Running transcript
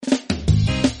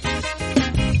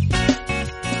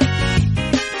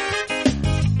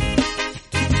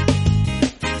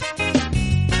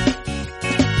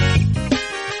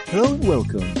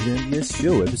welcome to the MBS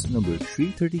show, episode number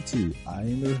 332. I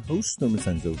am your host, Norman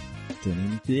Sanzo.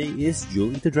 Joining me today is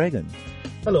Joel the Dragon.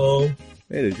 Hello.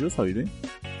 Hey there, Jules, how are you doing?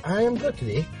 I am good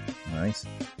today. Nice.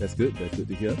 That's good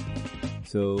to hear.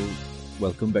 So,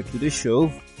 welcome back to the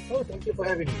show. Oh, thank you for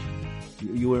having me.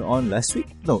 You were on last week?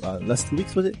 No, last 2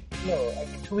 weeks, was it? No, I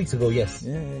think 2 weeks ago, yes.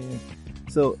 Yeah.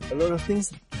 So, a lot of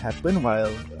things happened while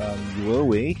you were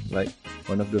away. Like,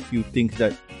 one of the few things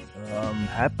that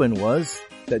happened was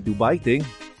that Dubai thing.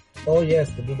 Oh,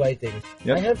 yes, the Dubai thing.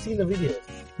 Yep. I have seen the videos.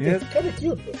 Yep. It's kind of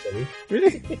cute, actually.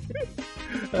 Really?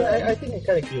 Yeah, I think it's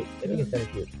kind of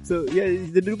cute. So, yeah,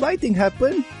 the Dubai thing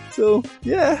happened. So,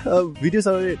 yeah, videos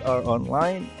of it are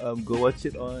online. Go watch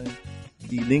it on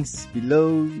the links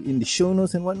below in the show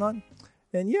notes and whatnot.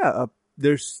 And yeah,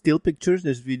 there's still pictures,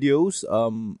 there's videos.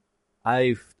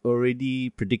 I've already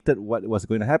predicted what was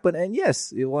going to happen. And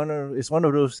yes, it's one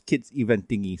of those kids event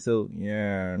thingy. So,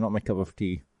 yeah, not my cup of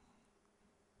tea.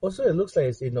 Also, it looks like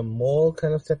it's in a mall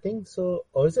kind of setting. So,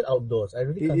 or is it outdoors? I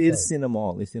really can't tell. It's in a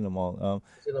mall. It's in a mall. Huh?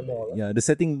 Yeah, the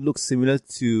setting looks similar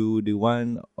to the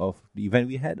one of the event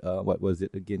we had. What was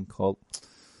it again called?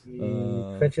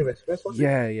 The Friendship Express one?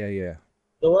 Yeah.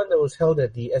 The one that was held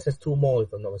at the SS2 mall,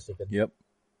 if I'm not mistaken. Yep.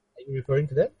 Are you referring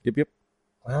to that? Yep.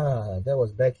 That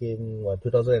was back in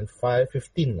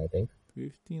 15, I think.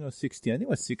 15 or 16? I think it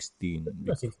was 16.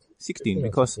 No, 16. 16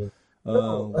 because... 16.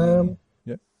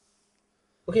 Yeah.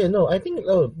 Okay, no, I think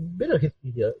bit of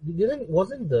history here.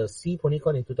 Wasn't the Sea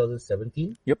PonyCon in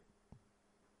 2017? Yep.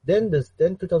 Then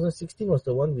 2016 was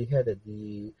the one we had at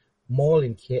the mall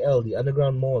in KL, the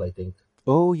underground mall, I think.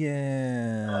 Oh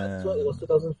yeah. So it was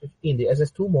 2015. The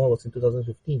SS2 mall was in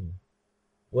 2015,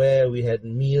 where we had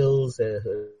meals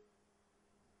and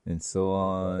so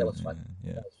on. That was fun.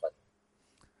 Yeah. That was fun.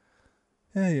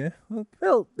 Yeah.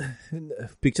 Well,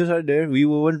 pictures are there. We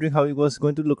were wondering how it was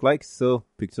going to look like, so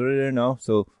pictures are there now.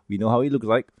 So we know how it looks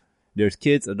like. There's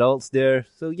kids, adults there.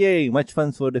 So yay, much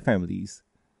fun for the families.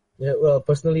 Yeah. Well,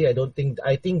 personally, I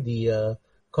think the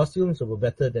costumes were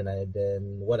better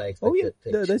than what I expected. Oh yeah,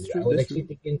 that's true. I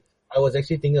was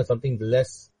actually thinking of something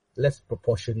less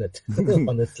proportionate,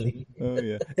 honestly. Oh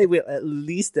yeah. Hey, well, at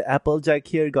least the Applejack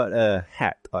here got a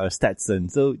hat or a Stetson,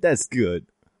 so that's good.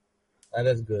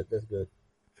 That's good.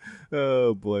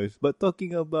 Oh boys, but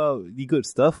talking about the good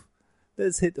stuff,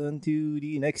 let's hit on to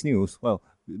the next news. Well,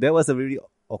 that was a really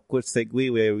awkward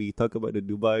segue where we talk about the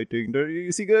Dubai thing.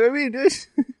 You see what I mean? Well,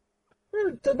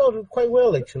 it turned out quite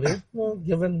well, actually. Well,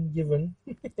 given.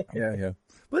 Yeah.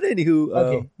 But anywho,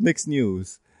 okay. Next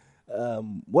news.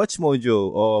 Watch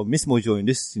Mojo or Miss Mojo in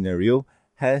this scenario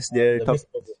has their top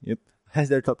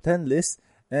 10 list,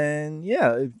 and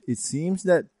yeah, it seems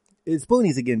that it's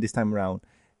ponies again this time around.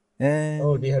 And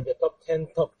they have the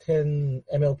top 10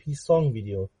 MLP song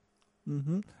video.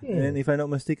 Mm-hmm. And if I'm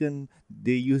not mistaken,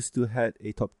 they used to had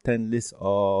a top 10 list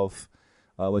of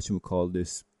what you would call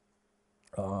this,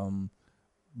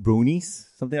 bronies,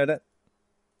 something like that.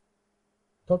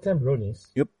 Top 10 bronies?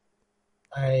 Yep.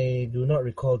 I do not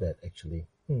recall that, actually.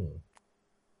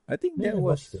 I think that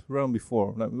was around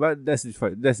before. But that's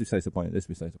besides the point.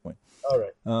 All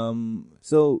right.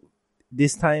 So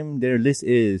this time their list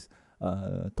is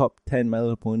top 10 My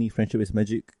Little Pony Friendship is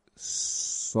Magic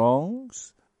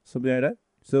songs, something like that.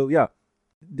 So yeah,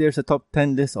 there's a top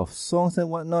 10 list of songs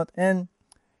and whatnot. And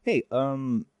hey,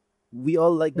 we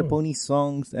all like the pony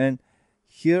songs, and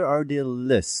here are the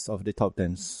lists of the top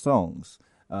 10 songs,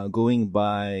 going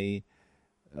by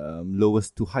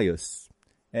lowest to highest.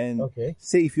 And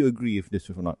say if you agree with this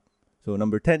or not. So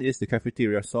number 10 is the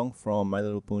Cafeteria song from My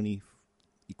Little Pony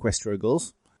Equestria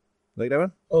Girls. Like that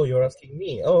one? Oh, you're asking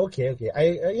me. Oh, okay.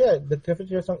 The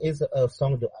Cafeteria song is a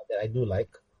song that I do like.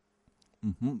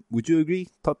 Mm-hmm. Would you agree?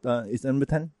 Top is number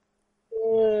 10?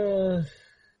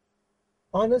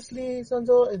 Honestly,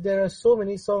 Sanzo, there are so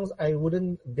many songs I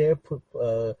wouldn't dare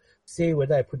say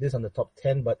whether I put this on the top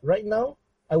 10. But right now,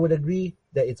 I would agree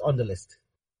that it's on the list.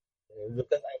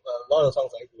 Because I have a lot of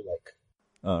songs I do like.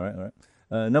 All right.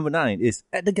 Number 9 is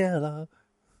At the Gala.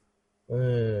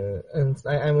 And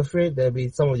I'm afraid there'll be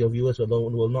some of your viewers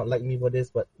will not like me for this,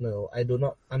 but no,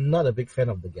 I'm not a big fan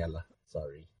of the gala.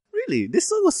 Sorry. Really? This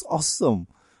song was awesome.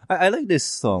 I like this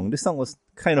song. This song was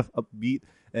kind of upbeat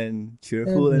and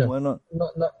cheerful and whatnot.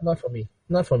 Not for me.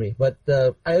 Not for me. But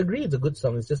I agree it's a good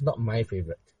song. It's just not my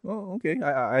favorite. Oh, okay.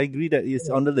 I agree that it's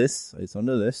on the list. It's on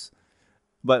the list.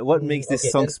 But what makes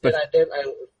this song special?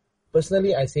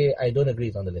 Personally, I say I don't agree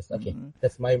it's on the list. Okay,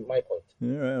 that's my point.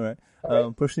 Right.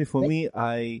 Personally, for me,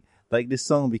 I like this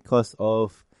song because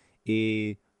of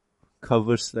a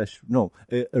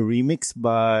remix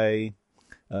by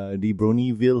the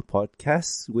Bronyville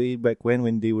podcast way back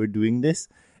when they were doing this.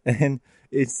 And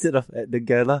instead of at the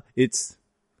gala, it's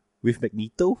with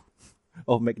Magneto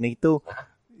or Magneto.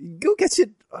 Go catch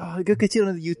it. Go catch it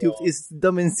on the YouTube. It's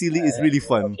dumb and silly. It's really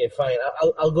fun. Okay, fine.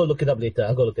 I'll go look it up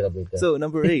later. So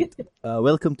number 8,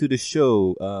 welcome to the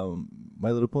show. My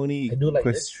Little Pony, I do like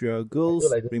Equestria Girls,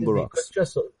 like this. Rainbow This is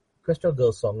Rocks. the Equestria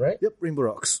Girls song, right? Yep, Rainbow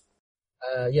Rocks.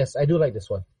 Yes, I do like this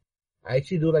one. I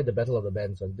actually do like the Battle of the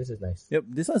Bands one. This is nice. Yep,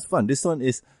 this one's fun. This one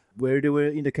is where they were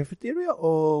in the cafeteria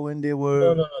or when they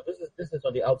were... No. This is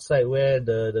on the outside where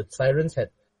the sirens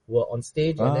were on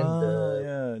stage, and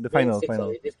then the final.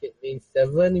 In this case, main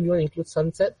 7, if you want to include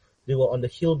Sunset, they were on the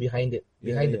hill behind it,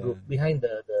 behind the group, behind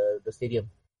the stadium.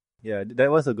 Yeah,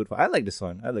 that was a good one. I like this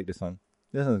one. This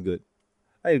one's good.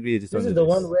 I agree. This is the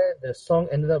one where the song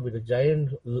ended up with a giant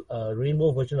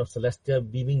rainbow version of Celestia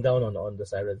beaming down on the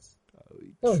sirens.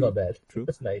 That was not bad. True.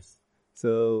 That's nice.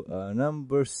 So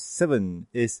number 7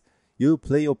 is You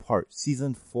Play Your Part,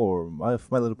 Season 4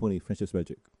 of My Little Pony, Friendship's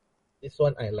Magic. This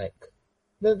one I like.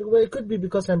 Well, it could be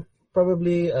because I'm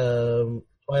probably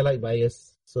Twilight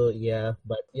bias. So yeah,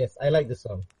 but yes, I like this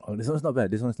song. Oh, this one's not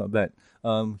bad.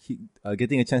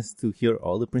 Getting a chance to hear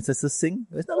all the princesses sing,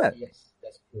 it's not bad. Yes,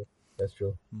 that's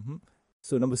true. Mm-hmm.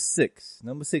 So number 6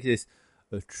 is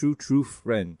A True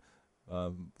Friend.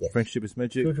 Yes. Friendship is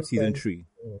Magic, True Season Friend. 3.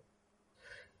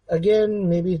 Again,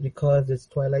 maybe it's because it's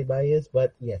Twilight bias,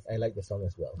 but yes, I like the song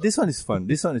as well. This one is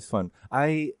fun.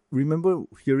 I remember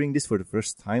hearing this for the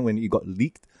first time when it got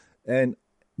leaked and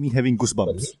me having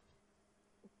goosebumps.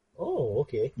 Oh,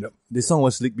 okay. Yep. This song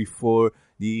was leaked before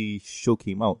the show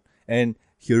came out. And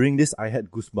hearing this, I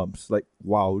had goosebumps. Like,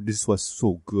 wow, this was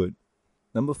so good.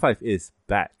 Number 5 is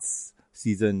Bats,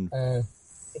 Season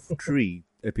 3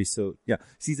 episode. Yeah,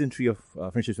 Season 3 of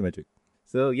Friendship with Magic.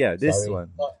 So yeah, this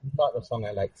one. Not a song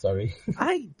I like, sorry.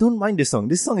 I don't mind this song.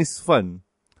 This song is fun.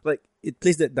 Like, it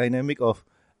plays that dynamic of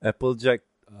Applejack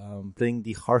playing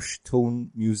the harsh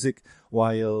tone music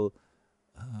while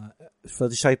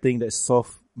Fluttershy playing that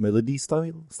soft melody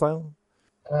style.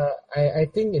 I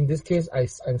think in this case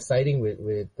I'm siding with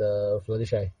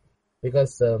Fluttershy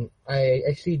because I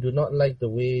actually do not like the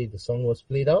way the song was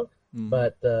played out,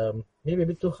 but maybe a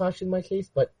bit too harsh in my case.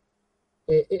 But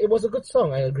it was a good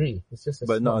song. I agree. It's just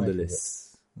but not on the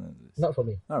list. Not for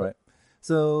me. All right.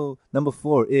 So number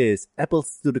 4 is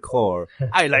Apples to the Core.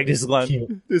 I like this one.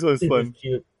 Cute. This one's fun.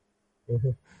 Cute.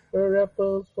 For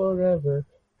apples forever.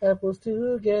 Apples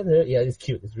together. Yeah, it's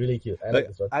cute. It's really cute. I like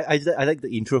this one. I like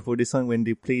the intro for this one when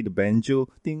they play the banjo.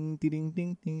 Ding ding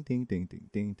ding ding ding ding ding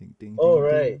ding ding ding. Oh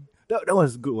right. That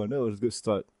was a good one. That was a good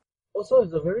start. Also,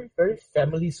 it's a very very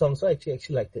family song, so I actually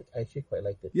liked it. I actually quite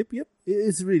liked it. Yep.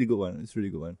 It's a really good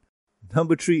one.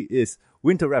 Number 3 is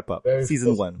Winter Wrap Up,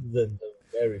 Season 1. The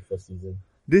very first season.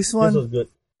 This one was good.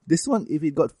 This one, if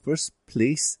it got first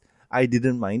place, I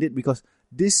didn't mind it because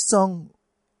this song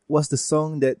was the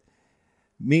song that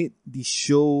made the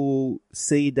show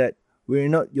say that we're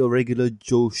not your regular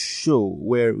Joe show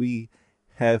where we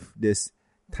have this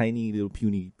tiny little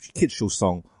puny kid show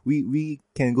song. We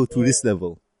can go to this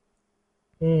level.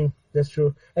 That's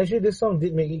true. Actually, this song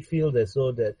did make it feel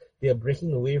that they are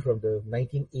breaking away from the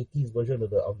 1980s version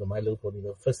of the My Little Pony,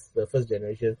 the first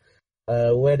generation,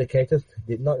 where the characters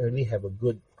did not really have a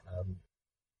good.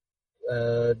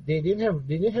 They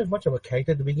didn't have much of a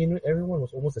character to begin with. Everyone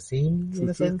was almost the same in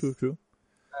a sense. True.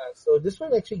 So this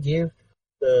one actually gave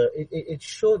it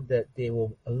showed that they were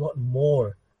a lot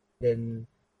more than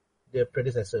their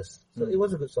predecessors. So it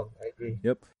was a good song. I agree.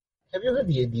 Yep. Have you heard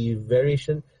the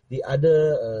variation, the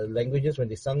other languages when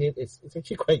they sung it? It's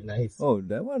actually quite nice. Oh,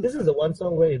 that one. This is the one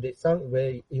song where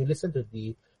where you listen to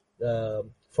the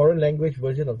foreign language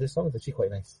version of this song. It's actually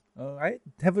quite nice. I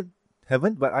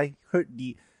haven't, but I heard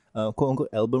the quote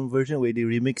unquote album version where they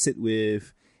remix it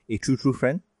with A True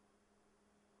Friend.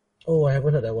 Oh, I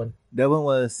haven't heard that one. That one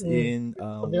was in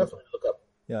something else to look up.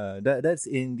 Yeah, that's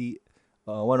in the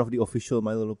one of the official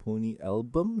My Little Pony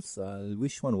albums.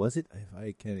 Which one was it? If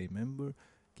I can remember.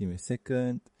 Give me a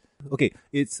second. Okay,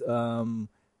 it's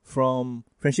from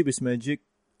Friendship is Magic,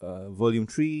 Volume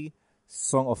 3,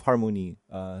 Song of Harmony,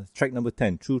 track number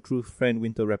 10, True Friend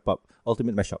Winter Wrap Up,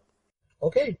 Ultimate Mashup.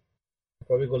 Okay, I'll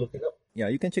probably go look it up. Yeah,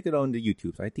 you can check it out on the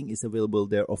YouTube. I think it's available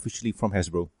there officially from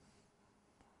Hasbro.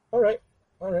 All right.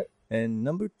 And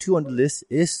number 2 on the list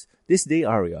is This Day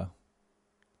Aria.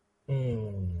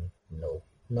 No,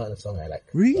 not a song I like.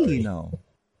 Really now?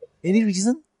 Any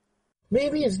reason?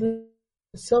 Maybe it's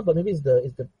itself, but maybe it's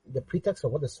the pretext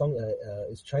of what the song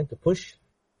is trying to push.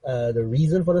 The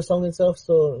reason for the song itself.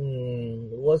 So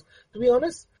was, to be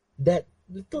honest, that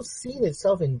the scene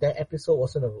itself in that episode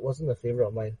wasn't a favorite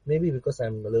of mine. Maybe because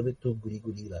I'm a little bit too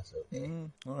goody lah. So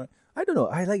All right. I don't know.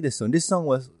 I like this song. This song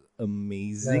was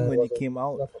amazing when it came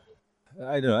out.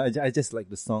 I don't know. I just like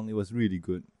the song. It was really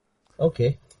good.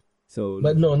 Okay. So,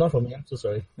 but no, not for me. I'm so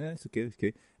sorry. Yeah, it's okay. It's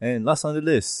okay. And last on the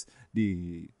list,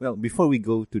 before we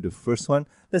go to the first one,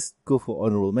 let's go for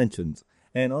honorable mentions.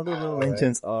 And honorable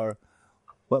mentions are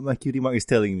what my cutie mark is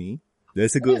telling me.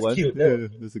 That's a good one. Cute. Yeah,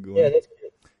 that's a good Yeah, one. that's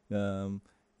cute.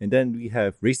 And then we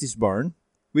have Raise This Barn,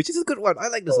 which is a good one. I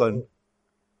like this one.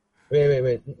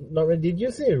 Wait. Did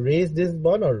you say raise this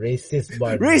barn or racist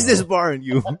barn? Raise this barn,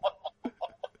 you.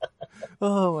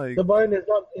 Oh my! The barn is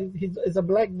not. It's a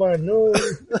black barn. No.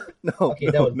 No. Okay,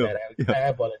 that was bad. I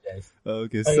apologize.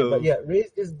 Okay, so but yeah,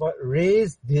 raise this barn.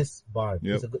 Raise this barn.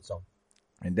 Yep. It's a good song.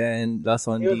 And then last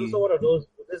one. It was also one of those.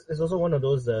 It's also one of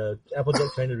those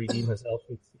Applejack trying to redeem herself.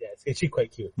 It's actually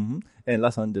quite cute. Mm-hmm. And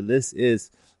last on the list is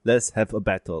Let's Have a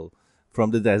Battle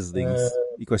from the Dazzlings,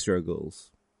 Equestria Girls.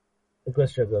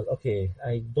 Equestria Girls. Okay,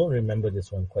 I don't remember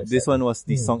this one quite. This one was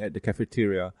the song at the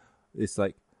cafeteria. It's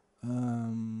like,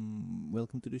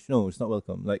 welcome to the show. No, it's not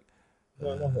welcome. Like,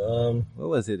 what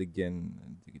was it again?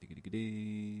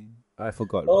 I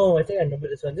forgot. Oh, I think I remember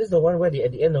this one. This is the one where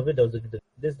at the end of it,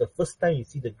 this is the first time you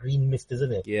see the green mist,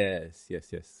 isn't it? Yes.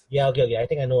 Yeah, okay. I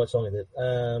think I know what song it is.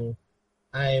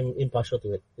 I'm impartial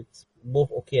to it. It's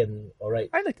both okay and alright.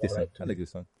 I like this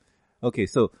one. Okay,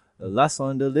 so last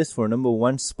on the list for number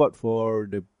one spot for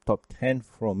the top 10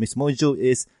 from Miss Mojo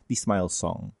is the Smile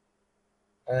song.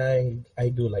 I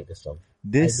do like this song. I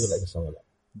do like the song a lot.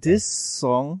 This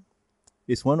song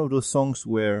is one of those songs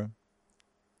where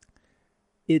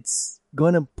it's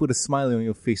gonna put a smile on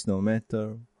your face no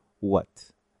matter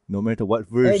what. No matter what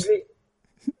version.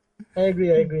 I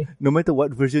agree. No matter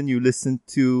what version you listen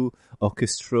to,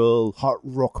 orchestral, hard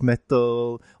rock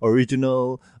metal,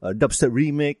 original, dubstep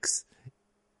remix,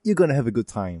 you're gonna have a good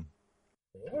time.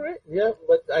 All right, yeah,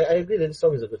 but I agree that this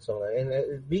song is a good song,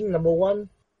 and being number one,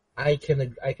 I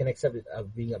can accept it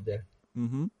being up there.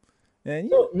 Mm-hmm. And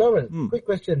so Norman, quick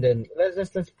question then.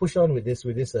 Let's push on with this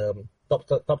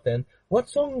top 10. What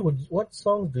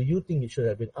songs do you think it should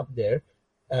have been up there?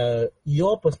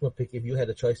 Your personal pick, if you had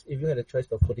a choice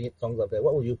of putting songs up there,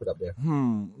 what would you put up there?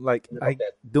 I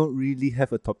don't really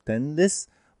have a top 10 list,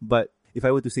 but if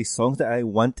I were to say songs that I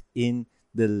want in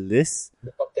the list,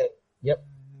 the top 10, yep,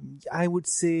 I would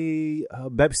say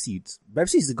Bab Seeds. Bab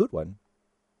Seeds is a good one.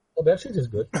 Oh, Bab Seeds is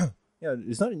good. Yeah,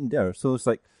 it's not in there, so it's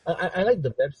like I like the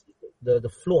Bab Seeds. The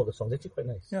flow of the song is actually quite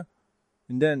nice. Yeah,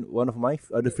 and then one of my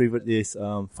other favorite is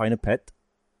Find a Pet.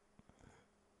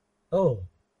 Oh,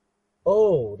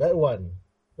 that one.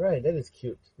 Right, that is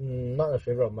cute. Not a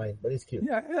favorite of mine, but it's cute.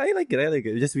 Yeah, I like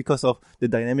it. Just because of the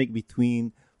dynamic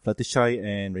between Fluttershy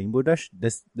and Rainbow Dash.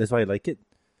 That's why I like it.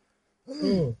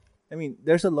 I mean,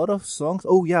 there's a lot of songs.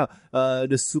 Oh yeah,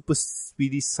 the Super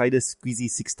Speedy Cider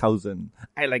Squeezy 6000.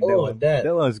 I like that one.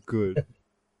 That was good.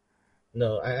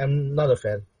 No, I'm not a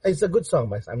fan. It's a good song,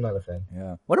 but I'm not a fan.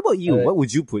 Yeah. What about you? What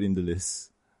would you put in the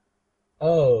list?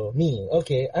 Oh, me.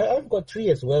 Okay. I've got 3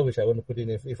 as well, which I want to put in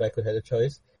if I could have a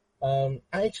choice. I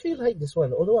actually like this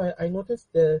one, although I noticed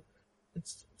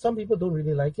some people don't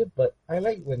really like it, but I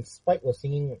like when Spike was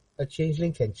singing "A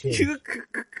Changeling Can Change."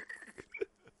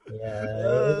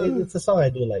 It's a song I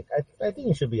do like. I think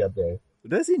it should be up there.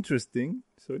 That's interesting.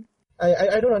 Sorry.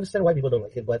 I don't understand why people don't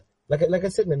like it, but like I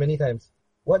said many times,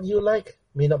 what you like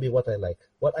may not be what I like.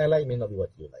 What I like may not be what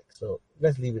you like. So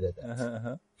let's leave it at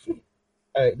that.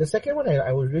 All right, the second one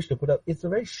I would wish to put up. It's a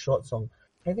very short song.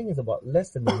 I think it's about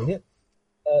less than a minute.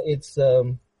 It's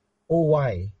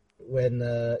OY when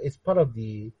it's part of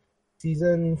the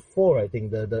season 4. I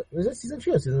think is it season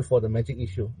 3 or season 4? The magic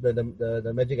issue,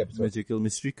 the magic episode. Magical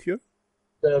Mystery Cure.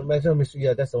 The magical mystery.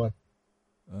 Yeah, that's the one.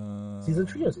 Season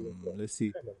 3 or season 4? Let's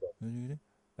see.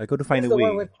 I got to find that's a way. The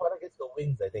one where Connor gets the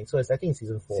wings. I think so. I think it's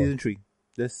season 4. Season 3.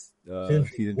 That's season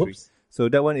 3. Whoops. So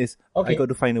that one is okay. I got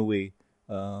to find a way.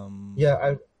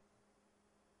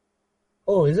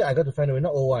 Oh, is it? I got to find a way,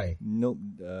 not OY. No,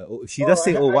 she does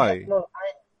say OY.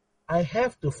 I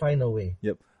have to find a way.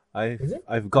 Yep.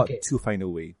 I've got to find a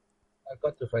way. I've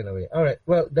got to find a way. All right.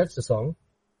 Well, that's the song.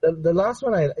 The last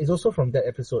one is also from that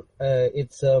episode.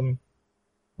 It's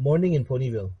Morning in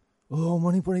Ponyville. Oh,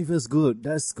 Morning in Ponyville is good.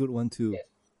 That's a good one too. Yes,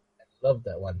 I love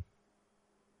that one.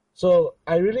 So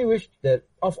I really wish that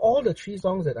of all the 3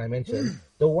 songs that I mentioned,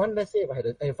 the one, let's say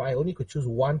if I only could choose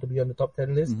one to be on the top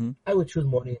 10 list, I would choose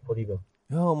Morning in Ponyville.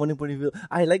 Oh, Morning in Ponyville.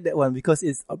 I like that one because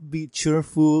it's upbeat,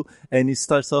 cheerful, and it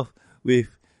starts off with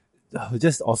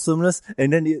just awesomeness,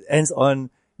 and then it ends on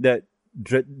that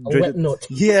dreaded wet note.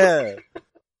 Yeah.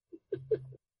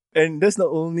 And that's not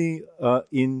only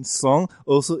in song,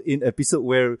 also in episode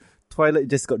where Twilight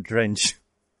just got drenched.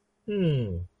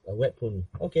 A wet pony.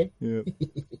 Okay. Yeah.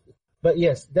 But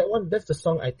yes, that's the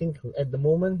song I think at the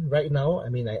moment, right now. I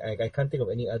mean, I can't think of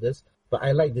any others, but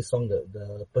I like this song,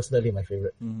 the personally my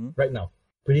favorite. Right now.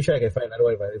 Pretty sure I can find another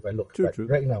one if I look. True, but true.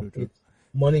 right now, True. it's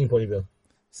Morning in Ponyville.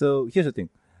 So here's the thing.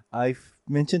 I've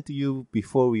mentioned to you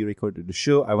before we recorded the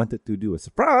show, I wanted to do a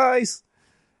surprise.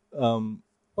 Oh,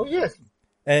 yes.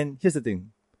 And here's the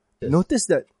thing. Yes. Notice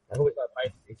that I hope it's not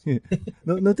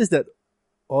mine. notice that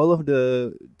all of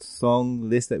the song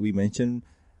lists that we mentioned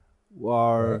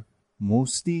are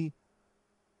mostly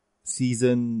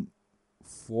season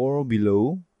 4 or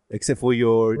below, except for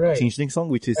your Changeling song,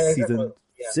 which is season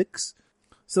 6.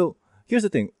 So here's the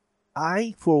thing.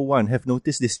 I, for one, have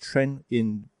noticed this trend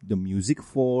in the music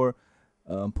for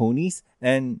ponies,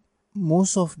 and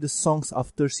most of the songs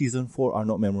after season 4 are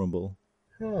not memorable.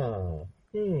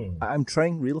 I'm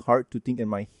trying real hard to think in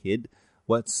my head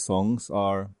what songs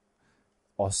are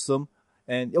awesome.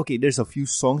 And okay, there's a few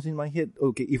songs in my head.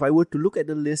 Okay, if I were to look at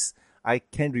the list, I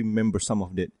can remember some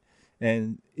of it.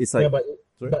 And it's like... but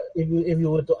if you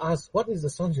were to ask, what is the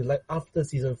songs you like after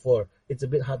season 4? It's a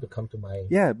bit hard to come to mind.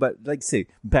 Yeah, but like say,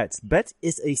 Bats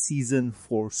is a season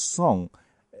 4 song.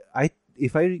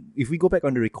 If we go back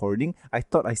on the recording, I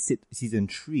thought I said season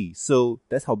 3. So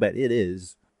that's how bad it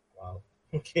is. Wow.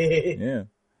 Okay. Yeah.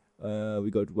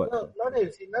 We got what? Well, now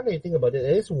that you think about it,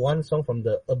 there is one song from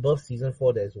the above season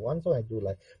 4. There's one song I do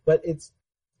like, but it's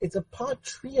a part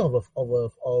 3 of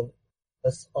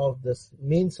this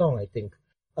main song, I think.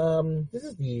 This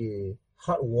is the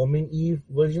heartwarming Eve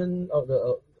version of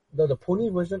the pony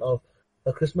version of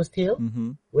A Christmas Tale,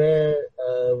 where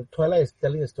Twilight is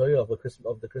telling the story of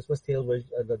the Christmas Tale version,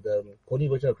 the pony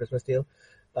version of Christmas Tale.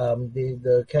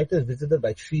 The character is visited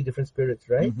by 3 different spirits,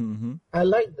 right? I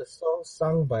like the song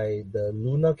sung by the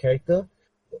Luna character,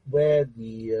 where at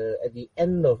the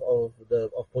end of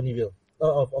Ponyville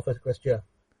of Equestria.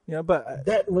 Yeah, but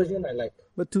that version I like.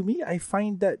 But to me, I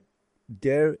find that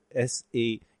there as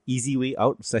a easy way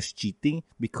out / cheating,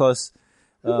 because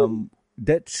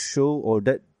that show or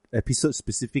that episode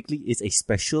specifically is a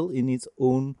special in its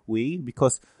own way,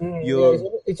 because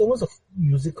it's almost a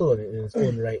musical in its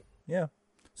own right. Yeah.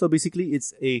 So basically,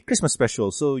 it's a Christmas special.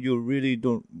 So you really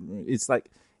don't. It's like,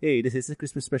 hey, this is a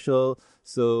Christmas special.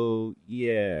 So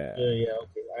yeah. Yeah.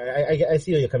 Okay. I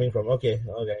see where you're coming from. Okay.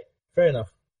 Fair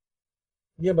enough.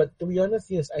 Yeah, but to be honest,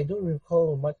 yes, I don't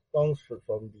recall much songs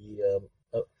from the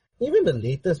even the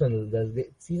latest one, the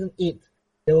season 8.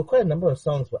 There were quite a number of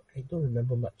songs, but I don't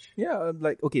remember much. Yeah,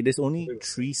 like okay, there's only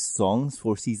 3 songs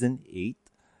for season 8.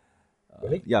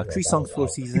 Really? Yeah, 3 songs for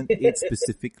season 8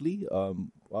 specifically.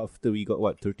 After we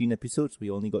got 13 episodes, we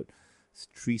only got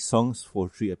 3 songs for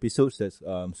 3 episodes. That's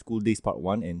School Days Part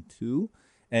 1 and 2,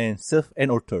 and Surf and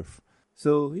or Turf.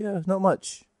 So yeah, not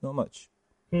much.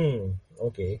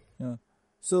 Okay. Yeah.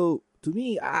 So to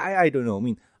me, I don't know. I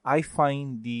mean, I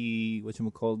find the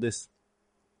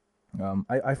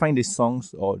I find these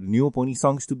songs or the new pony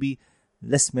songs to be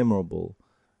less memorable.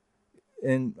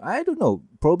 And I don't know,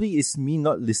 probably it's me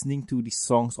not listening to these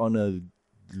songs on a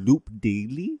loop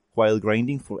daily while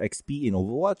grinding for XP in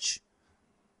Overwatch.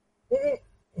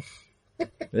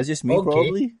 That's just me,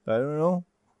 probably. I don't know.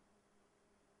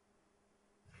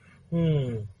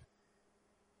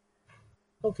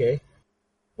 Okay.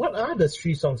 What are the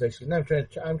 3 songs actually? Now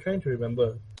I'm trying to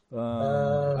remember.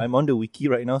 I'm on the wiki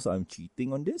right now, so I'm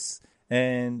cheating on this.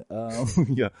 And let's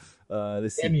see.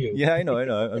 Damn you. Yeah, I know.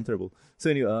 I'm terrible.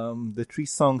 So anyway, the 3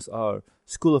 songs are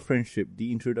School of Friendship,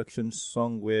 the introduction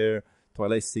song where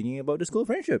Twilight's singing about the School of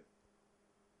Friendship.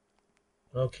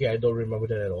 Okay, I don't remember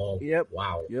that at all. Yep.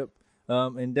 Wow. Yep.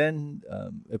 And then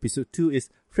episode 2 is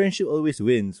Friendship Always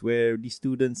Wins, where the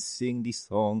students sing this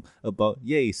song about,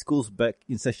 yay, school's back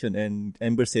in session, and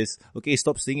Amber says, okay,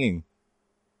 stop singing.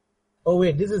 Oh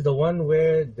wait, this is the one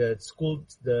where the school,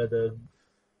 the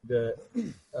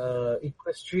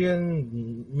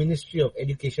Equestrian Ministry of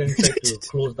Education tried to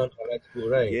close down Twilight School,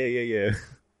 right? Yeah.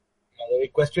 The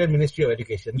Equestrian Ministry of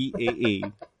Education. EAA.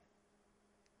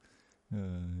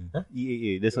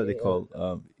 EAA, that's what they call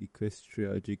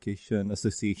Equestrian Education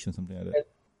Association, something like that.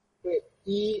 Wait,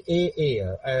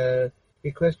 EAA,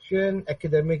 Equestrian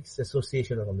Academics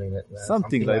Association or something like that.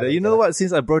 Something like that. You know what?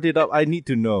 Since I brought it up, I need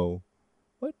to know.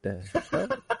 What the hell?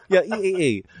 Yeah,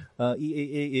 EAA.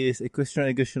 EAA is Equestrian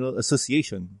Educational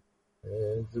Association.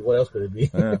 What else could it be?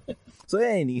 So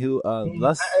anywho,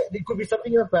 last... It could be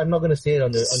something else, but I'm not going to say it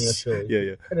on your show.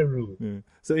 Yeah. Kind of rude. Yeah.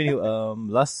 So anywho,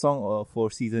 last song for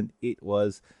season 8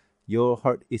 was Your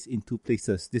Heart Is in Two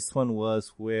Places. This one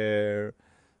was where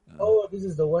Oh, this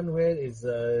is the one where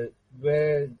the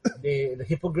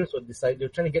hippogriffs would decide. They're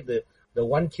trying to get the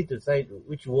one kid to decide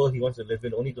which world he wants to live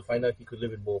in, only to find out he could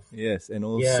live in both. Yes, and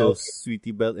Yeah, also okay.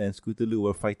 Sweetie Belle and Scootaloo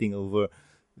were fighting over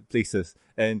places.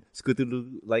 And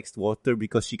Scootaloo likes water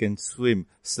because she can swim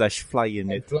 / fly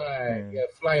in And it. fly,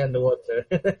 fly underwater.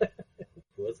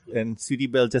 And Sweetie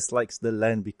Belle just likes the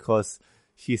land because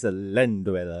she's a land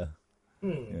dweller.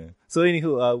 Yeah. So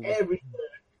Every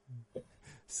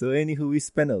we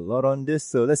spent a lot on this.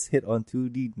 So let's head on to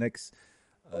the next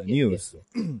news.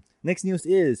 yes. Next news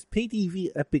is Pay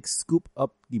TV Epic scoop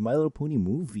up the My Little Pony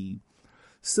movie.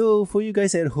 So for you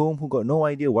guys at home who got no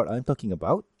idea what I'm talking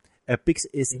about, Epix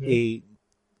is a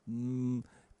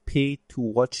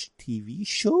pay-to-watch TV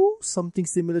show, something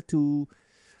similar to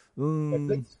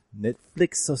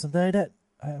Netflix or something like that.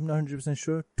 I'm not 100%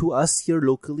 sure. To us here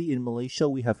locally in Malaysia,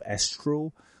 we have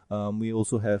Astro. We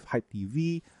also have Hype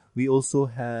TV. We also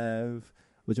have,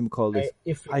 what do you call this?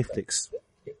 iFlix.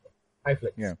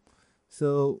 iFlix. Yeah.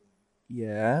 So,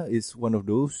 yeah, it's one of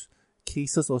those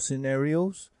cases or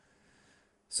scenarios.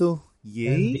 So,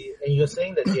 yay. And you're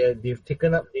saying that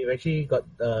they've actually got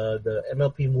the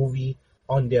MLP movie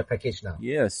on their package now.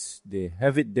 Yes, they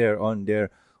have it there on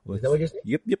their... Is that what you're saying?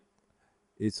 Yep.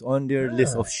 It's on their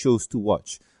list of shows to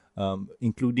watch,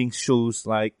 including shows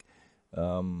like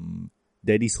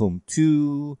Daddy's Home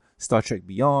 2, Star Trek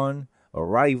Beyond,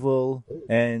 Arrival,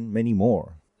 and many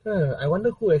more. I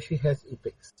wonder who actually has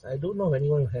Epix. I don't know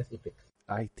anyone who has Epix.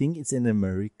 I think it's an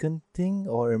American thing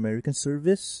or American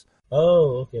service.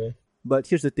 Oh, okay. But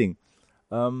here's the thing.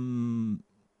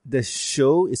 The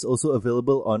show is also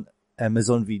available on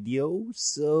Amazon Video.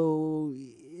 So,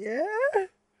 yeah.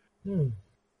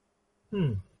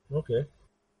 Okay.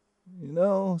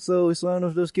 So it's one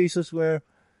of those cases where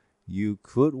you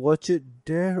could watch it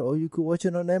there or you could watch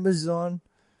it on Amazon.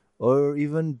 Or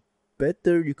even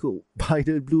better, you could buy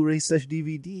the Blu-ray /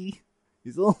 DVD.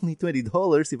 It's only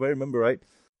 $20 if I remember right.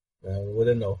 I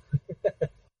wouldn't know.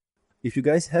 If you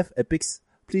guys have Epix,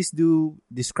 please do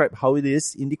describe how it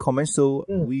is in the comments so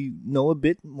we know a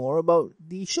bit more about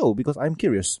the show because I'm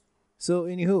curious. So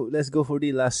anywho, let's go for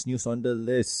the last news on the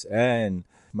list. And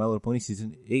My Little Pony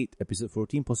Season 8, Episode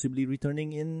 14, possibly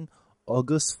returning in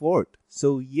August 4th.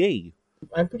 So yay!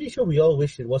 I'm pretty sure we all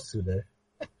wish it was sooner.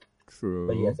 True.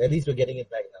 But yes, at least we're getting it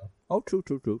back now. Oh, true.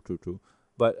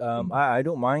 But I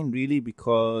don't mind really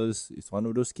because it's one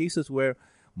of those cases where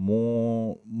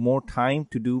more time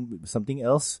to do something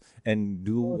else and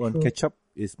do on catch up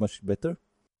is much better.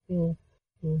 True.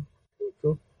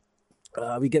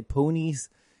 We get ponies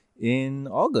in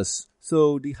August,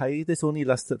 so the hiatus only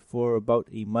lasted for about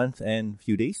a month and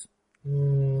few days.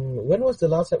 When was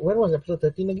episode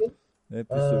 13 again?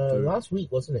 Last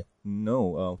week, wasn't it?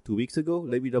 No, 2 weeks ago.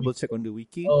 Let me double check on the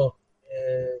wiki. Oh,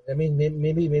 I mean,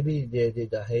 maybe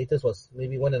the hiatus was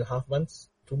maybe 1.5 months,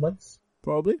 2 months.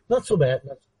 Probably not so bad.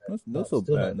 Not so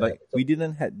bad. Like we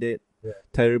didn't had that Yeah.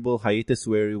 terrible hiatus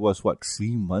where it was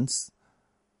 3 months.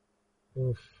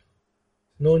 Oof.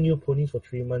 No new ponies for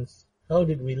 3 months. How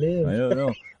did we live? I don't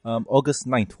know. August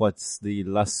 9th was the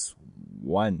last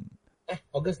one.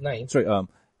 August 9th? Sorry,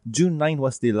 June 9th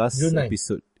was the last June 9th.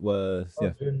 episode. June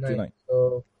 9th. June 9th.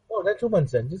 So, that's 2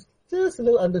 months then. Just a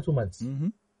little under 2 months.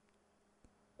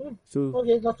 So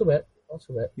Okay, not too bad.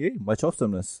 yeah, much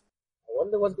awesomeness. I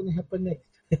wonder what's going to happen next.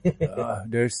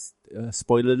 There's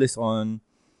spoiler list on,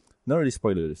 not really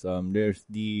spoiler list. There's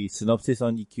the synopsis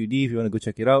on EQD if you want to go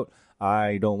check it out.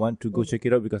 I don't want to go check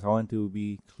it out because I want to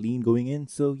be clean going in.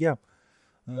 So yeah.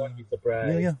 Don't be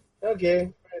surprised. Yeah.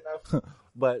 Okay, fair enough.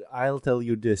 But I'll tell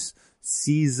you this: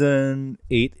 season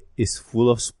 8 is full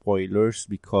of spoilers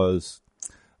because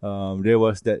there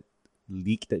was that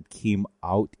leak that came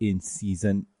out in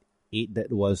season 8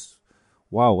 that was,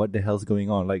 wow, what the hell's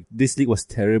going on? Like, this leak was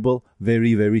terrible,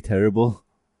 very, very terrible.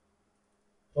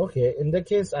 Okay, in that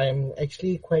case, I'm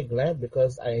actually quite glad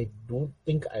because I don't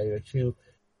think I actually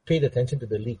paid attention to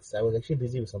the leaks. I was actually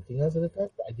busy with something else at the time,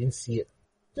 but I didn't see it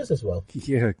just as well.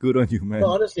 Yeah, good on you, man. No,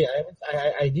 honestly,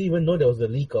 I didn't even know there was a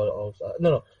leak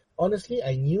no. Honestly,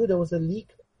 I knew there was a leak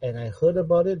and I heard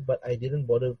about it, but I didn't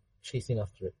bother chasing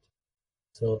after it.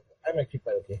 So I'm actually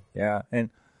quite okay. Yeah, and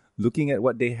looking at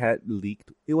what they had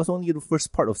leaked, it was only the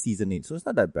first part of season 8, so it's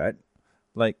not that bad.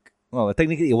 Like, well,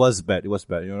 technically it was bad. You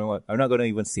know what? I'm not going to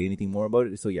even say anything more about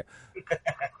it, so yeah.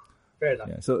 Fair enough.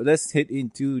 Yeah, so let's head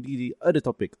into the other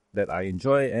topic that I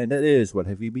enjoy, and that is, what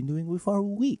have you been doing with our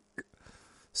week?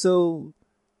 So,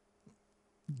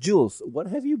 Jules, what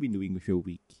have you been doing with your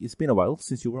week? It's been a while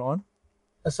since you were on.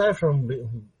 Aside from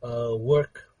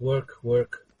work,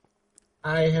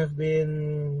 I have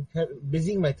been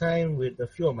busying my time with a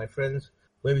few of my friends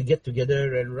where we get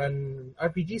together and run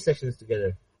RPG sessions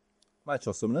together. Much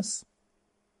awesomeness.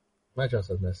 Much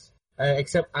awesomeness.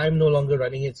 Except I'm no longer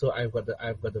running it, so I've got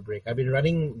the break. I've been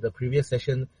running the previous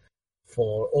session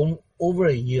for over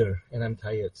a year, and I'm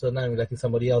tired. So now I'm letting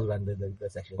somebody else run the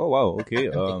session. Oh wow,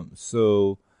 okay.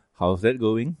 So how's that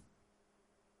going?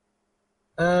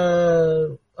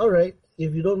 All right.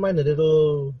 If you don't mind a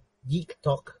little geek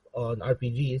talk on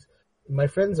RPGs, my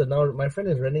friend is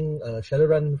running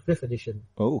Shadowrun 5th edition.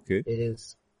 Oh, okay. It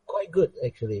is quite good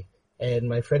actually, and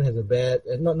my friend has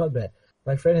not bad.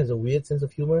 My friend has a weird sense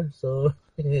of humor, so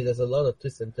there's a lot of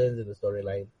twists and turns in the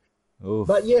storyline. Oh.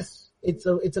 But yes, it's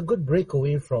a good break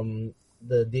away from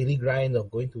the daily grind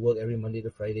of going to work every Monday to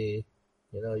Friday.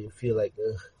 You know, you feel like,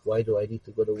 why do I need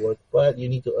to go to work? But you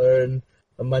need to earn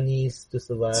monies to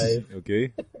survive.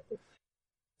 Okay.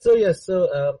 So yes,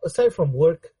 aside from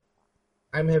work,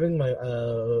 I'm having my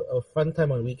a fun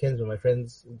time on weekends when my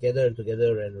friends gather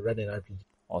together and run an RPG.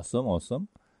 Awesome.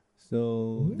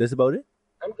 So that's about it?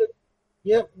 I'm good.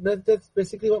 Yep, that's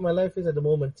basically what my life is at the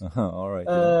moment. All right.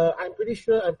 I'm pretty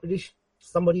sure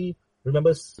somebody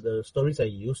remembers the stories I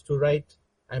used to write.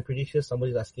 I'm pretty sure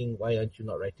somebody's asking, why aren't you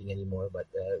not writing anymore? But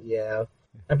yeah,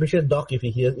 I'm pretty sure Doc, if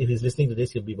he's listening to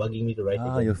this, he'll be bugging me to write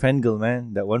again. Your fangirl,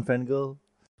 man. That one fangirl.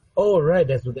 Oh, right.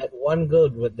 There's that one girl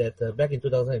with that back in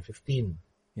 2015.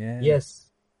 Yeah. Yes.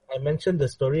 I mentioned the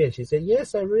story and she said,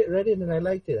 yes, I read it and I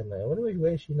liked it. I'm like, I wonder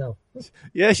where is she now?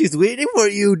 Yeah, she's waiting for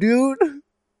you, dude.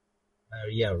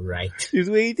 Yeah, right. She's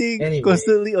waiting Anyway.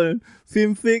 constantly on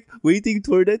FilmFic, waiting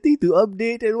for that thing to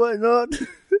update and whatnot.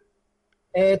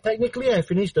 Technically, I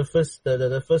finished the first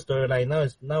storyline.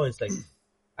 Now it's like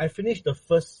I finished the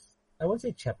first, I won't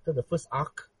say chapter, the first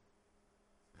arc,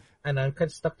 and I'm kind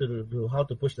of stuck to how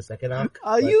to push the second arc.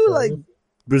 Are you like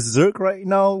Berserk right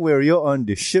now, where you're on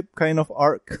the ship kind of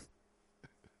arc?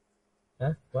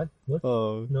 Huh? What?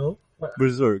 Oh, No. What?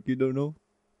 Berserk. You don't know?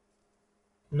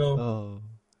 No. Oh,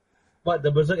 What,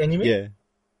 the Berserk anime? yeah.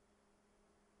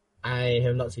 I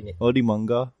have not seen it. Or the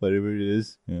manga, whatever it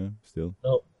is. Yeah, still.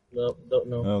 No, don't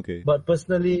know. Okay. But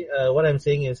personally, what I'm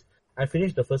saying is, I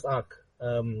finished the first arc,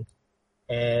 and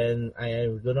I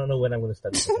do not know when I'm going to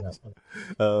start the second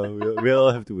arc. we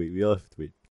all have to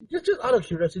wait. Just out of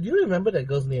curiosity, do you remember that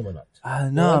girl's name or not?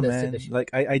 No, one that man. said that she- Like,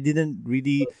 I didn't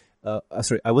really,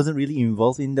 I wasn't really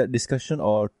involved in that discussion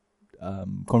or All I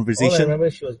conversation. remember,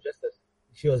 she was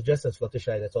just as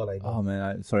Fluttershy. That's all I know. Oh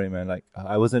man, sorry, man. Like,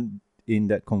 I wasn't in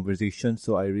that conversation,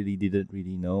 so I really didn't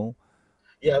really know.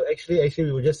 Yeah, actually,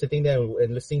 we were just sitting there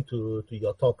and listening to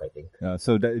your talk, I think.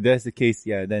 So that's the case.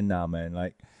 Yeah, then nah, man.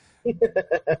 Like,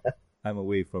 I'm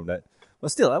away from that. But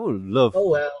still, I would love. Oh,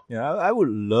 well. Yeah, I would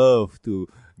love to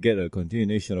get a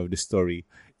continuation of the story,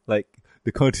 like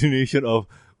the continuation of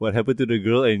what happened to the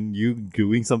girl and you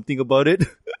doing something about it.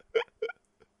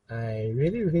 I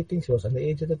really think she was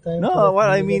underage at the time. No, what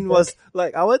I mean was,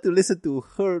 like, I want to listen to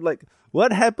her, like,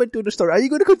 what happened to the story? Are you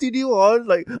going to continue on?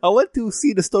 Like, I want to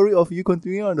see the story of you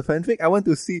continuing on the fanfic. I want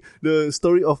to see the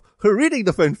story of her reading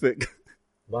the fanfic.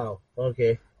 Wow.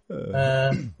 Okay.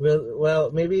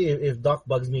 Well, maybe if Doc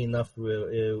bugs me enough,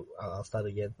 I'll start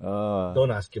again.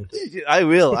 Don't ask him to. I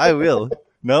will.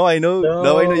 Now I know. No.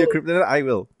 Now I know your kryptonite. I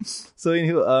will. So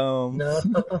anywho,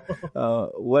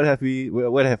 No. what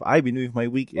have I been doing with my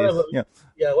week? Yeah.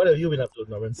 What have you been up to,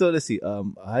 Norman? So let's see.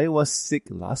 I was sick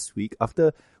last week.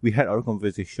 After we had our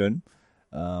conversation,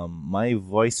 my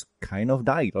voice kind of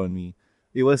died on me.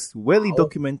 It was well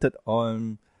documented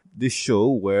on this show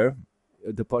where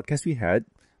the podcast we had,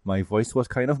 my voice was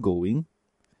kind of going,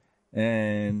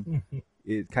 and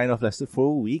it kind of lasted for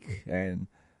a week. And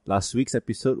last week's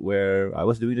episode where I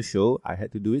was doing the show, I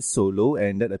had to do it solo,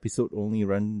 and that episode only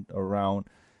ran around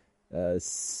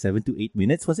 7 to 8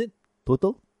 minutes. Was it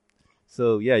total?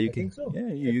 So yeah, you I can. think so. Yeah,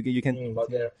 you can. About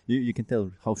there. You can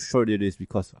tell how short it is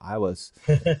because I was.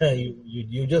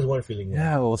 you just weren't feeling it.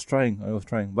 Yeah, I was trying,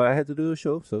 but I had to do a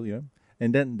show. So yeah,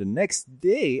 and then the next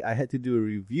day I had to do a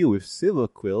review with Silver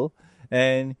Quill,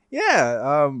 and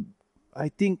yeah, I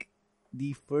think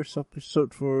the first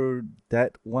episode for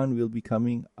that one will be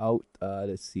coming out.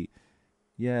 Let's see.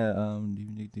 Yeah,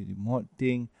 the mod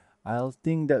thing. I'll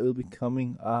think that will be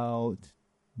coming out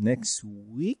next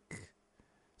week.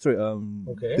 Sorry,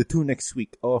 Okay. the two next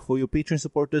week. Or for your Patreon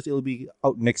supporters, it'll be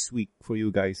out next week for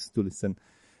you guys to listen.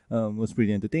 It was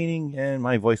pretty entertaining, and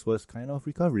my voice was kind of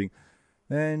recovering.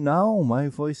 And now my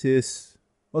voice is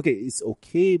okay. It's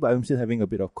okay, but I'm still having a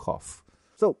bit of cough.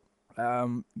 So,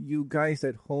 you guys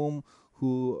at home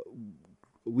who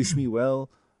wish me well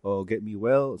or get me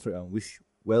well, wish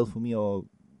well for me, or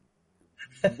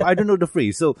I don't know the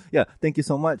phrase. So yeah, thank you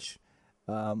so much.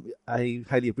 I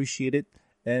highly appreciate it.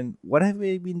 And what have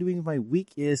I been doing in my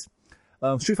week is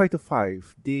Street Fighter V.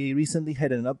 They recently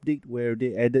had an update where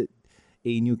they added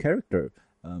a new character.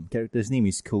 Character's name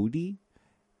is Cody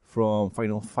from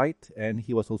Final Fight, and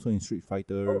he was also in Street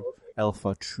Fighter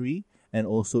Alpha 3 and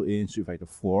also in Street Fighter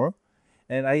 4.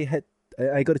 And I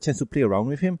got a chance to play around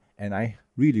with him, and I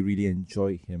really, really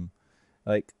enjoy him.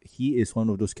 Like, he is one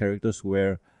of those characters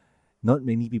where not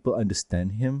many people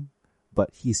understand him, but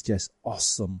he's just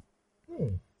awesome.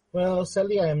 Well,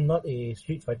 sadly, I am not a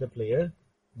Street Fighter player,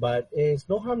 but it's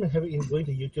no harm in going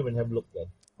to YouTube and have a look then.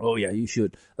 Oh yeah, you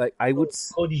should. Like, I would.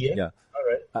 Cody, yeah. Yeah. All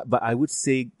right. But I would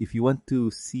say if you want to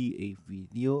see a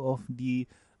video of the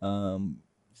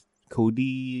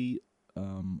Cody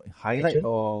highlight Action?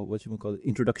 or what you call it,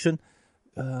 introduction,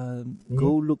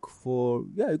 go look for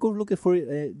it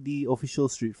at the official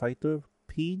Street Fighter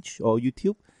page or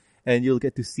YouTube, and you'll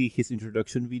get to see his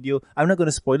introduction video. I'm not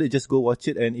gonna spoil it; just go watch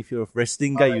it. And if you're a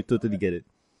wrestling guy, you totally get it.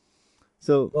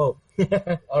 So,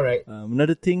 all right.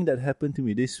 another thing that happened to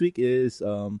me this week is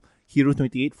Hero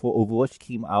 28 for Overwatch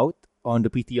came out on the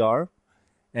PTR,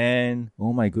 and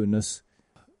oh my goodness,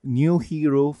 new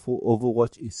hero for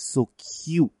Overwatch is so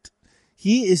cute.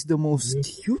 He is the most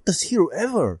cutest hero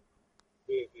ever.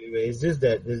 Wait, is this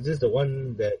the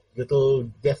one, that little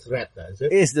death rat? Is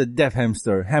it? It's the death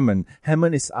hamster, Hammond.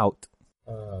 Hammond is out.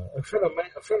 A friend of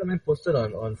mine posted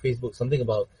on Facebook something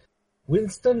about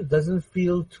Winston doesn't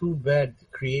feel too bad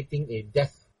creating a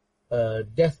death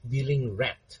dealing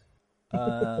rat.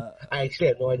 I actually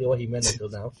had no idea what he meant until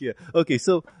now. Yeah. Okay,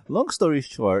 so long story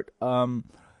short,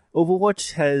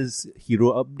 Overwatch has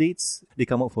hero updates. They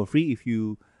come out for free if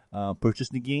you purchase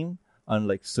the game,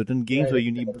 unlike certain games where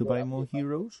you need to buy more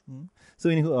heroes. So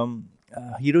anywho,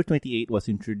 Hero 28 was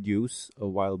introduced a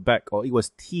while back, or it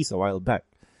was teased a while back,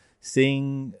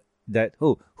 saying that,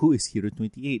 who is Hero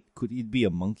 28? Could it be a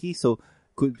monkey? So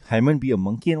could Hammond be a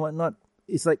monkey and whatnot?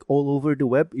 It's like all over the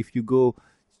web if you go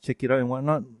check it out and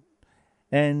whatnot.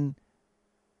 And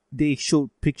they showed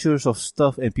pictures of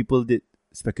stuff and people did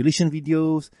speculation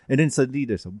videos, and then suddenly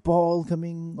there's a ball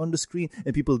coming on the screen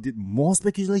and people did more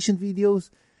speculation videos.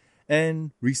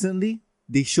 And recently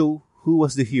they show who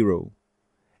was the hero,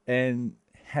 and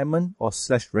Hammond or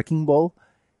 / Wrecking Ball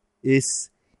is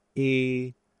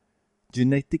a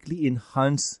genetically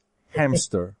enhanced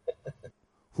hamster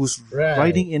who's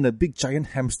riding in a big giant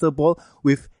hamster ball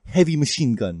with heavy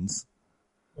machine guns.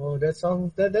 Oh, that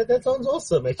sounds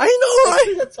awesome. Actually. I know, right?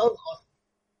 Actually, that sounds awesome.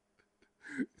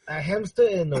 A hamster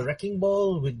and a wrecking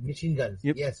ball with machine guns.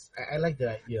 Yep. Yes, I like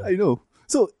that idea. I know.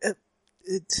 So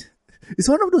it's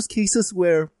one of those cases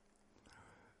where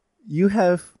you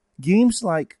have games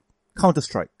like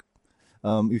Counter-Strike.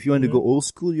 If you want to go old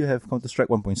school, you have Counter-Strike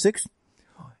 1.6.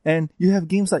 And you have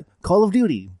games like Call of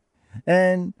Duty.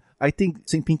 And I think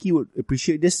St. Pinky would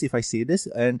appreciate this if I say this.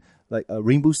 And like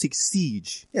Rainbow Six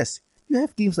Siege. Yes, you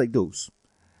have games like those.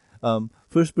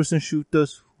 First-person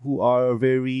shooters who are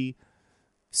very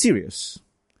serious.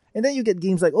 And then you get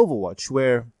games like Overwatch,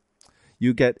 where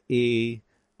you get a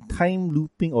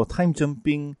time-looping or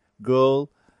time-jumping girl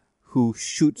who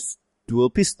shoots dual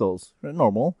pistols,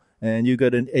 normal. And you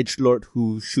get an edgelord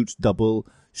who shoots double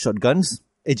shotguns,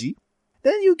 edgy.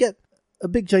 Then you get a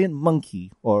big giant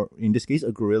monkey, or in this case,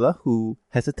 a gorilla who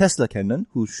has a Tesla cannon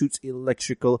who shoots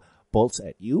electrical bolts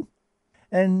at you.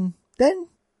 And then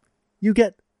you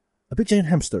get a big giant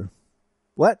hamster.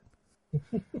 What?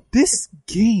 This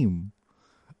game,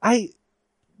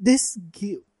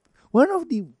 one of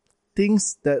the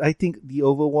things that I think the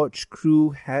Overwatch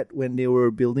crew had when they were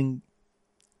building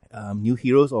new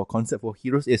heroes or concept for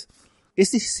heroes is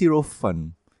this hero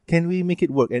fun? Can we make it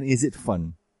work? And is it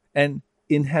fun? And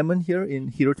in Hammond here, in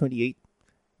Hero 28,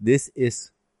 this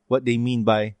is what they mean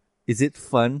by, is it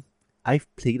fun?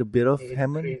 I've played a bit of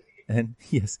Hammond. Crazy. And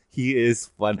yes, he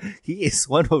is fun. He is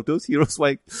one of those heroes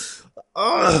like,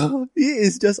 he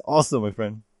is just awesome, my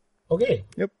friend. Okay.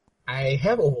 Yep. I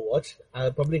have Overwatch.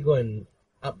 I'll probably go and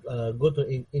go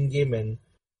to in-game and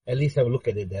at least have a look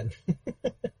at it then.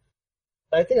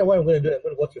 I think what I'm going to do, I'm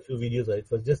going to watch a few videos of it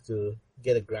first just to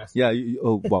get a grasp. Yeah,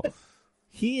 oh, wow.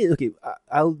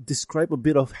 I'll describe a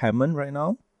bit of Hammond right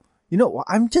now. You know,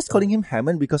 I'm just calling him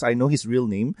Hammond because I know his real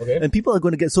name. Okay. And people are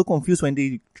going to get so confused when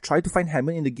they try to find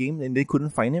Hammond in the game and they couldn't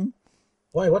find him.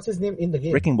 Why? What's his name in the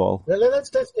game? Wrecking Ball. Let's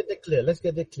get that clear. Let's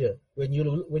get that clear. When you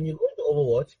go into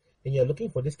Overwatch and you're looking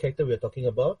for this character we're talking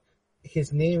about,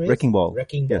 his name is Wrecking Ball.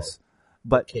 Wrecking Ball. Yes.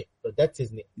 But okay, so that's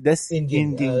his name. That's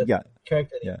in-game, yeah.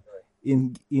 Character name. Yeah.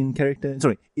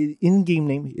 In-game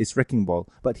name is Wrecking Ball,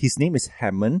 but his name is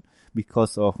Hammond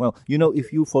because of,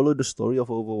 if you follow the story of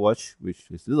Overwatch, which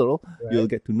is little, you'll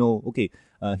get to know,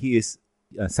 he is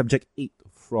Subject 8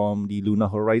 from the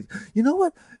Lunar Horizon. You know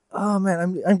what? Oh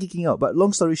man, I'm geeking out. But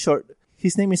long story short,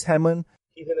 his name is Hammond.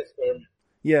 He's an experiment.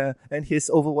 Yeah, and his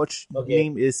Overwatch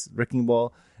name is Wrecking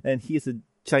Ball, and he is a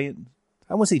giant.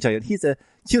 I won't say giant. He's a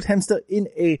cute hamster in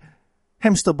a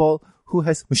hamster ball who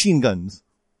has machine guns.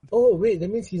 Oh wait, that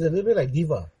means he's a little bit like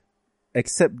Diva.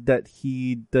 Except that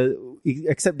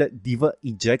Diva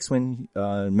ejects when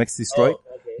Max destroyed.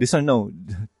 Oh, okay. This one, no.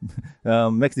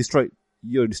 Max destroyed,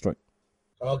 you're destroyed.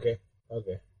 Okay.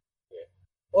 Yeah.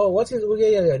 Oh, what's his?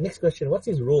 Yeah. Next question. What's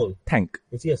his role? Tank.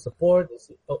 Is he a support?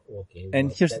 Oh, okay. And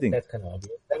here's the thing. That's kind of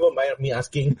obvious. Never mind me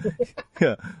asking.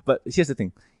 Yeah, but here's the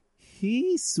thing.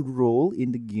 His role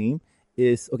in the game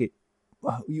is okay.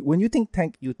 When you think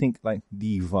tank, you think like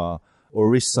Diva,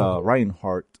 Orisa,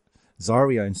 Reinhardt,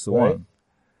 Zarya, and so on.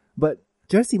 But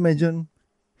just imagine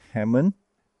Hammond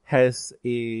has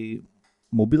a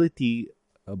mobility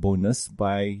bonus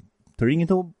by turning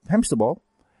into a hamster ball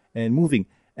and moving.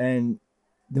 And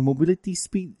the mobility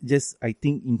speed just, I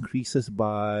think, increases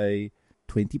by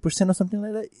 20% or something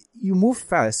like that. You move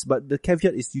fast, but the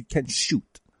caveat is you can't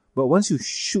shoot. But once you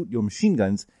shoot your machine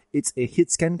guns, it's a hit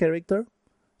scan character.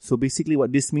 So basically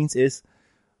what this means is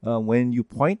when you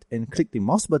point and click the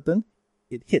mouse button,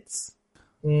 it hits.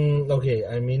 Okay,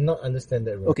 I may not understand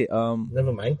that right. Okay,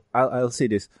 never mind. I'll say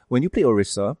this. When you play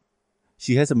Orisa,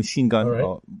 she has a machine gun,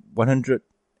 right. 100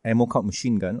 ammo count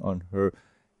machine gun on her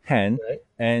hand, right.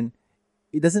 and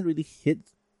it doesn't really hit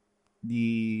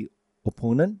the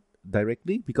opponent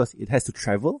directly because it has to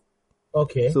travel.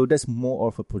 Okay. So that's more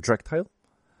of a projectile.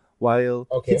 While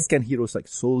hit scan heroes like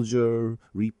Soldier,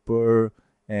 Reaper,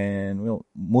 and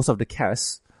most of the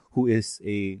cast, who is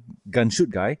a gun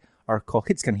shoot guy, are called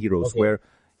hit scan heroes, where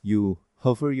you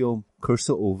hover your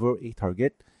cursor over a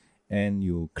target and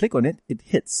you click on it, it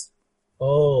hits.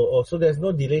 Oh, so there's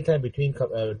no delay time between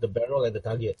the barrel and the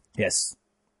target. Yes.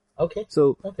 Okay.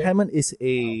 So Hammond is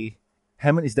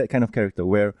that kind of character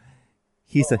where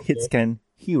he's a hit scan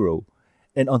hero,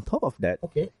 and on top of that,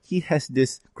 he has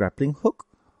this grappling hook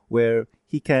where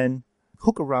he can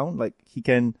hook around, like he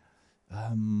can,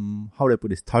 how do I put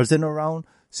this, Tarzan around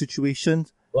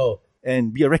situations. Wow.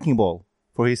 And be a wrecking ball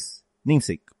for his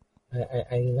namesake.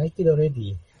 I like it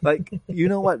already. Like, you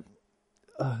know what?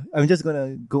 I'm just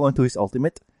gonna go on to his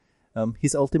ultimate.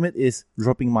 His ultimate is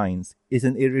dropping mines. It's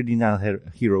an aerial denial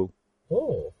hero.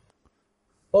 Oh,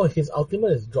 his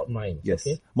ultimate is drop mines. Yes,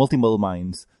 multiple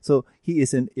mines. So he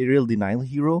is an aerial denial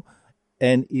hero,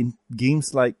 and in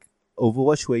games like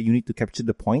Overwatch where you need to capture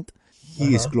the point,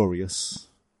 he is glorious.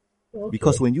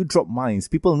 Because when you drop mines,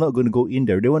 people are not going to go in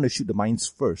there. They want to shoot the mines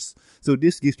first. So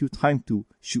this gives you time to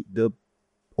shoot the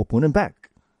opponent back.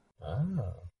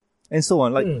 And so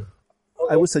on. Like,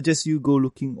 I would suggest you go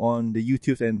looking on the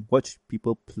YouTube and watch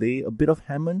people play a bit of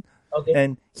Hammond.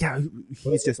 And yeah,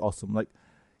 he's just awesome. Like,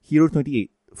 Hero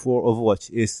 28 for Overwatch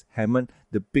is Hammond,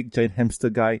 the big giant hamster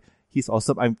guy. He's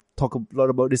awesome. I talk a lot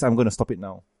about this. I'm going to stop it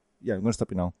now. Yeah, I'm going to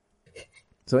stop it now.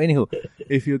 So anywho,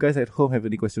 if you guys at home have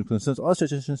any questions, concerns, or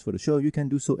suggestions for the show, you can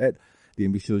do so at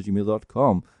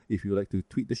thembshow@gmail.com. If you like to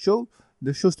tweet the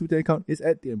show's Twitter account is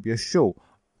at the MBS Show.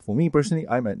 For me personally,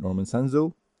 I'm at Norman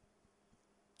Sanzo.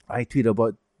 I tweet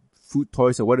about food,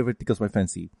 toys, or whatever tickles my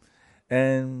fancy.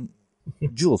 And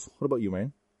Jules, what about you,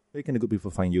 man? Where can the good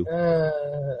people find you?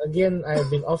 Again, I've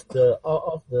been off the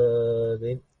how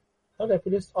do I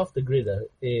put this, off the grid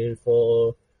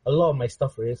for a lot of my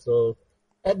stuff, right? So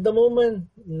at the moment,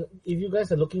 if you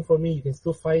guys are looking for me, you can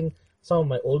still find some of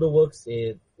my older works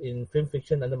in film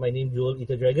fiction under my name, Joel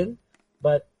Eater Dragon,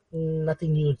 but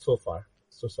nothing new so far.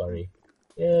 So sorry.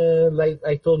 Like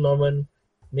I told Norman,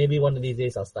 maybe one of these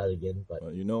days I'll start again. But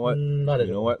you know what?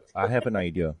 I have an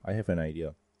idea.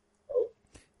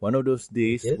 One of those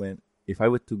days if I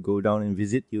were to go down and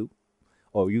visit you,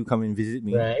 or you come and visit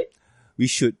me, we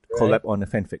should collab on a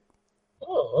fanfic.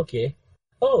 Oh, okay.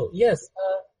 Oh, yes.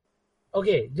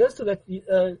 Okay, just to let you,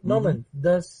 Norman,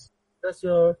 does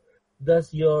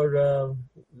your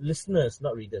listeners,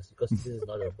 not readers, because this is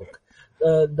not a book,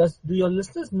 do your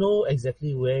listeners know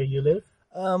exactly where you live?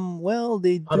 Well,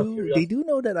 they do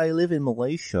know that I live in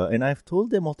Malaysia, and I've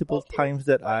told them multiple times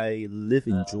that I live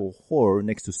in Johor,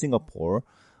 next to Singapore,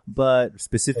 but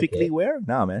specifically where?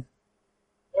 Nah, man.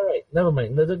 All right, never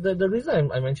mind. The reason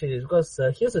I mentioned it is because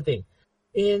here's the thing: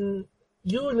 you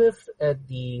live at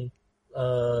the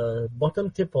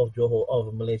bottom tip of Johor,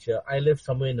 of Malaysia. I live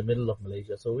somewhere in the middle of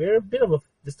Malaysia, so we're a bit of a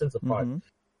distance apart.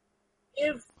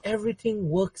 If everything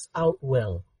works out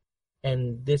well,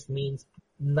 and this means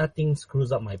nothing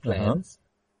screws up my plans,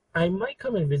 I might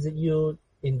come and visit you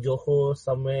in Johor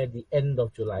somewhere at the end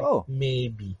of July. Oh,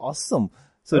 maybe. Awesome.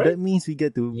 So Alright. that means we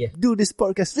get to Yeah. do this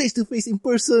podcast face to face in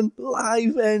person,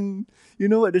 live, and you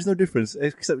know what? There's no difference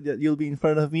except that you'll be in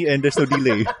front of me and there's no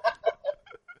delay.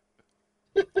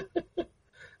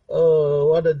 Oh,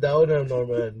 what a downer,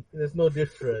 Norman. There's no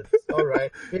difference. All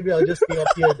right. Maybe I'll just stay up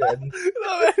here then.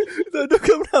 No, man. No, don't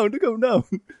come down. Don't come down.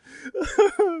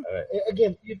 All right.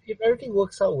 Again, if everything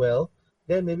works out well,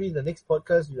 then maybe the next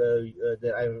podcast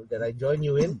that I join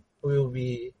you in will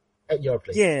be at your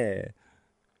place.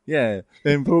 Yeah.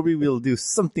 And probably we'll do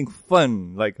something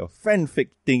fun, like a fanfic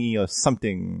thingy or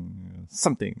something.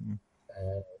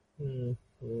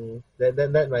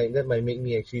 That might make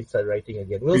me actually start writing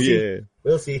again. We'll see.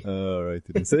 We'll see. Alright.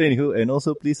 So anywho, and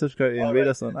also please subscribe and rate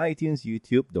us on iTunes,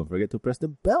 YouTube. Don't forget to press the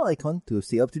bell icon to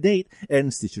stay up to date,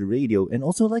 and Stitcher Radio, and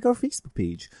also like our Facebook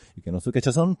page. You can also catch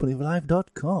us on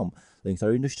PonyLive.com. Links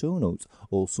are in the show notes.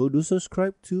 Also do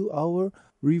subscribe to our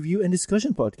review and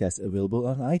discussion podcast available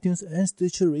on iTunes and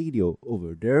Stitcher Radio.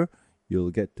 Over there,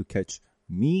 you'll get to catch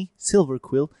me, Silver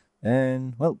Quill,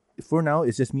 and well, for now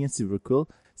it's just me and Silver Quill.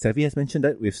 Safi has mentioned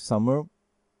that with summer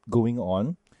going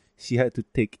on, she had to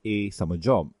take a summer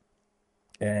job.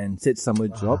 And said summer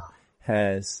job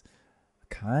has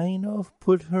kind of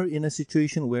put her in a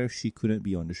situation where she couldn't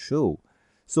be on the show.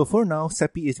 So for now,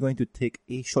 Seppi is going to take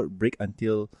a short break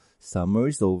until summer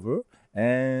is over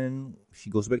and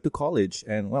she goes back to college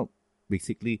and, well,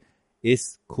 basically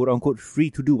is quote-unquote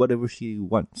free to do whatever she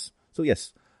wants. So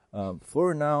yes,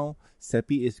 for now,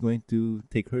 Seppi is going to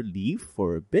take her leave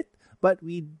for a bit. But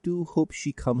we do hope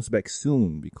she comes back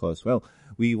soon because, well,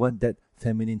 we want that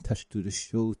feminine touch to the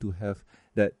show to have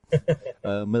that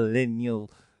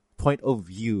millennial point of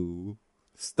view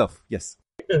stuff. Yes.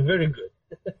 Very good.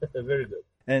 Very good.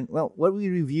 And, well, what we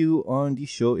review on the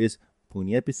show is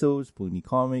pony episodes, pony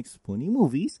comics, pony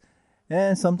movies.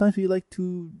 And sometimes we like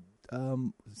to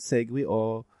segue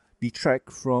or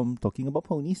detract from talking about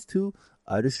ponies to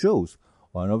other shows.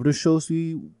 One of the shows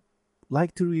we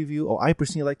like to review, or I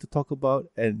personally like to talk about,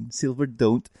 and Silver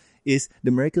don't, is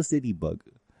The Miraculous Ladybug.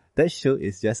 That show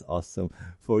is just awesome.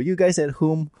 For you guys at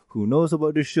home who knows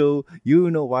about the show, you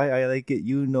know why I like it,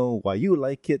 you know why you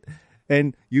like it,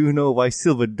 and you know why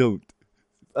Silver don't.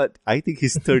 But I think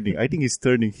he's turning.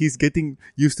 He's getting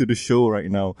used to the show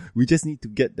right now. We just need to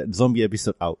get that zombie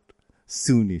episode out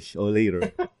soonish or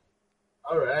later.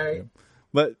 All right. Yeah.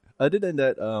 But other than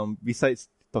that, besides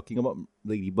talking about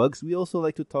ladybugs, we also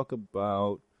like to talk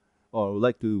about or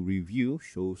like to review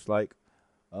shows like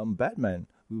Batman.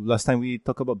 Last time we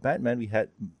talked about Batman, we had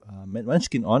Matt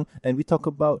Munchkin on, and we talked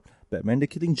about Batman the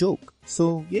Killing Joke.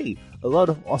 So yay, a lot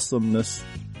of awesomeness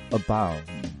abound.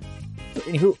 So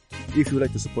anywho, if you would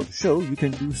like to support the show, you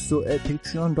can do so at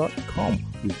patreon.com.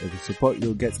 With every support,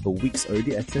 you'll get a week's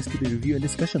early access to the review and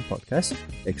discussion podcast,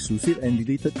 exclusive and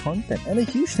deleted content, and a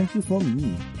huge thank you from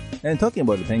me. And talking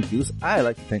about the thank yous, I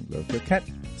like to thank Lurker Cat,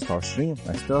 Starstream,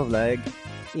 Master of Lag,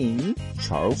 Amy,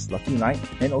 Charles, Lucky Knight,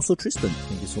 and also Tristan.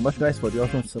 Thank you so much, guys, for the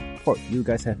awesome support. You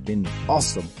guys have been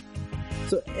awesome.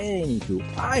 So anywho,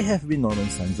 I have been Norman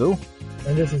Sanzo.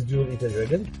 And this is Jewel Eater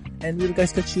Dragon. And we'll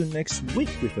guys catch you next week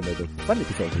with another fun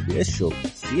episode of the MBS show.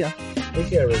 See ya. Take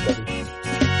care, everybody.